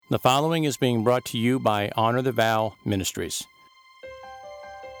The following is being brought to you by Honor the Vow Ministries.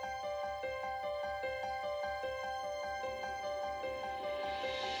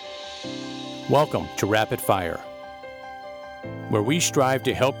 Welcome to Rapid Fire, where we strive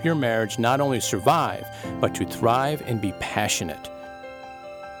to help your marriage not only survive, but to thrive and be passionate.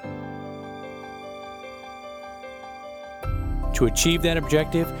 To achieve that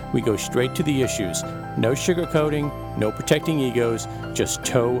objective, we go straight to the issues. No sugarcoating, no protecting egos, just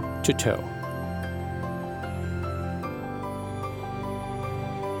toe to toe.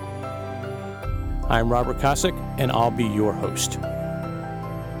 I'm Robert Kosick, and I'll be your host.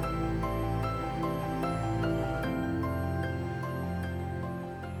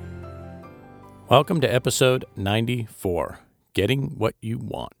 Welcome to episode 94, Getting What You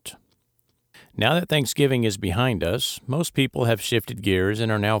Want. Now that Thanksgiving is behind us, most people have shifted gears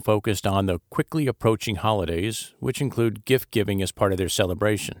and are now focused on the quickly approaching holidays, which include gift-giving as part of their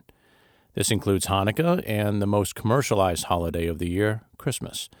celebration. This includes Hanukkah and the most commercialized holiday of the year,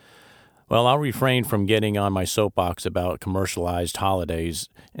 Christmas. Well, I'll refrain from getting on my soapbox about commercialized holidays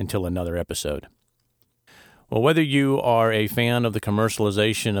until another episode. Well, whether you are a fan of the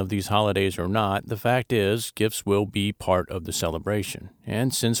commercialization of these holidays or not, the fact is gifts will be part of the celebration.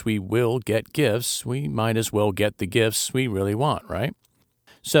 And since we will get gifts, we might as well get the gifts we really want, right?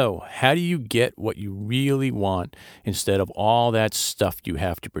 So, how do you get what you really want instead of all that stuff you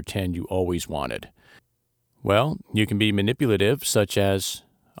have to pretend you always wanted? Well, you can be manipulative, such as,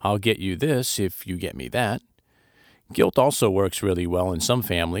 I'll get you this if you get me that. Guilt also works really well in some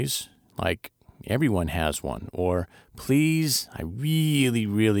families, like, everyone has one, or please, I really,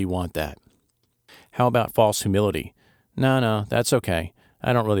 really want that. How about false humility? No, that's okay.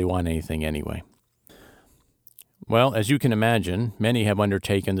 I don't really want anything anyway. Well, as you can imagine, many have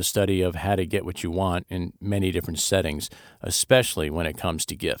undertaken the study of how to get what you want in many different settings, especially when it comes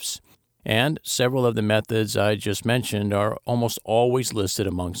to gifts. And several of the methods I just mentioned are almost always listed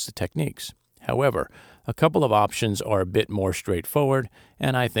amongst the techniques. However, a couple of options are a bit more straightforward,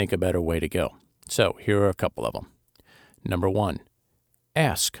 and I think a better way to go. So here are a couple of them. Number 1,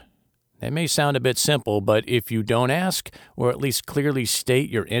 ask. That may sound a bit simple, but if you don't ask, or at least clearly state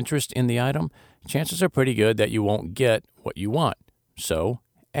your interest in the item, chances are pretty good that you won't get what you want. So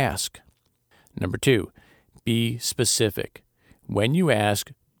ask. Number 2, be specific. When you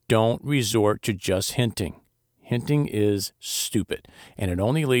ask, don't resort to just hinting. Hinting is stupid, and it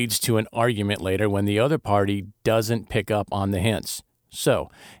only leads to an argument later when the other party doesn't pick up on the hints.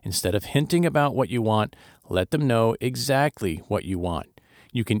 So, instead of hinting about what you want, let them know exactly what you want.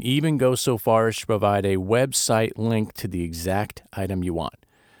 You can even go so far as to provide a website link to the exact item you want.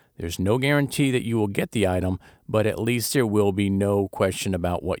 There's no guarantee that you will get the item, but at least there will be no question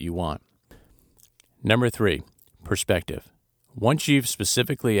about what you want. Number 3, perspective. Once you've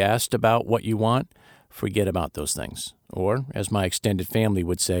specifically asked about what you want, forget about those things. Or, as my extended family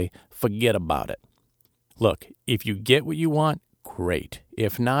would say, forget about it. Look, if you get what you want, great.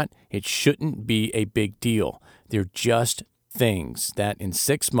 If not, it shouldn't be a big deal. They're just things that in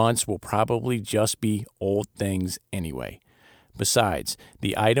 6 months will probably just be old things anyway. Besides,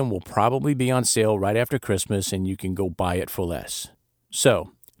 the item will probably be on sale right after Christmas and you can go buy it for less.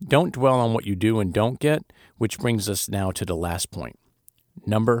 So, don't dwell on what you do and don't get, which brings us now to the last point.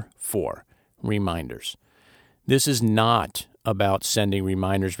 Number 4, reminders. This is not about sending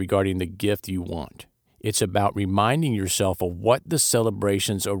reminders regarding the gift you want. It's about reminding yourself of what the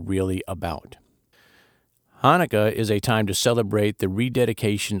celebrations are really about. Hanukkah is a time to celebrate the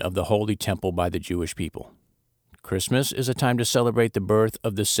rededication of the Holy Temple by the Jewish people. Christmas is a time to celebrate the birth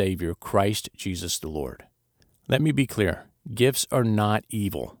of the Savior, Christ Jesus the Lord. Let me be clear, gifts are not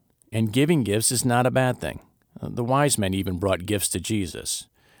evil, and giving gifts is not a bad thing. The wise men even brought gifts to Jesus.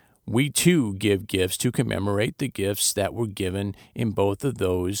 We too give gifts to commemorate the gifts that were given in both of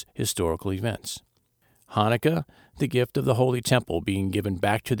those historical events. Hanukkah, the gift of the Holy Temple being given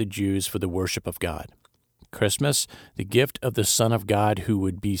back to the Jews for the worship of God. Christmas, the gift of the Son of God who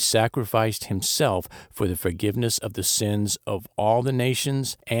would be sacrificed himself for the forgiveness of the sins of all the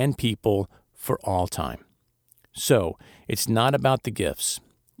nations and people for all time. So, it's not about the gifts.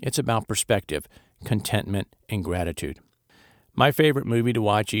 It's about perspective, contentment, and gratitude. My favorite movie to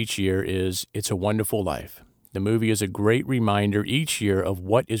watch each year is It's a Wonderful Life. The movie is a great reminder each year of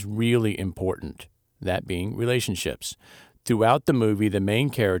what is really important. That being relationships. Throughout the movie, the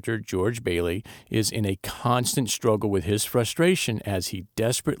main character, George Bailey, is in a constant struggle with his frustration as he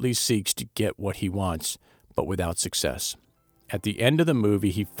desperately seeks to get what he wants, but without success. At the end of the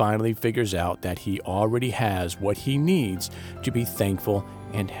movie, he finally figures out that he already has what he needs to be thankful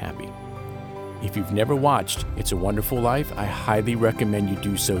and happy. If you've never watched It's a Wonderful Life, I highly recommend you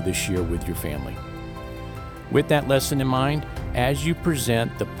do so this year with your family. With that lesson in mind, as you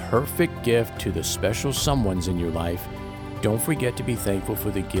present the perfect gift to the special someones in your life, don't forget to be thankful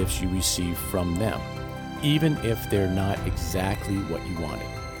for the gifts you receive from them, even if they're not exactly what you wanted.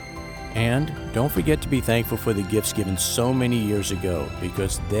 And don't forget to be thankful for the gifts given so many years ago,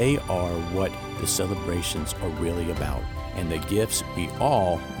 because they are what the celebrations are really about, and the gifts we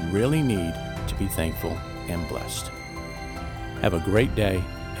all really need to be thankful and blessed. Have a great day,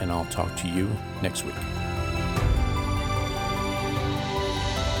 and I'll talk to you next week.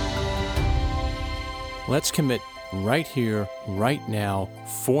 Let's commit right here, right now,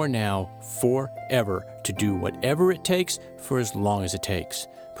 forever, to do whatever it takes for as long as it takes.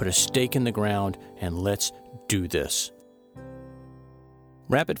 Put a stake in the ground, and let's do this.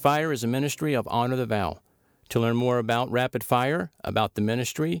 Rapid Fire is a ministry of Honor the Vow. To learn more about Rapid Fire, about the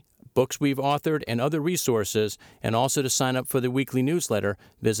ministry, books we've authored, and other resources, and also to sign up for the weekly newsletter,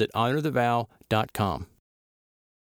 visit honorthevow.com.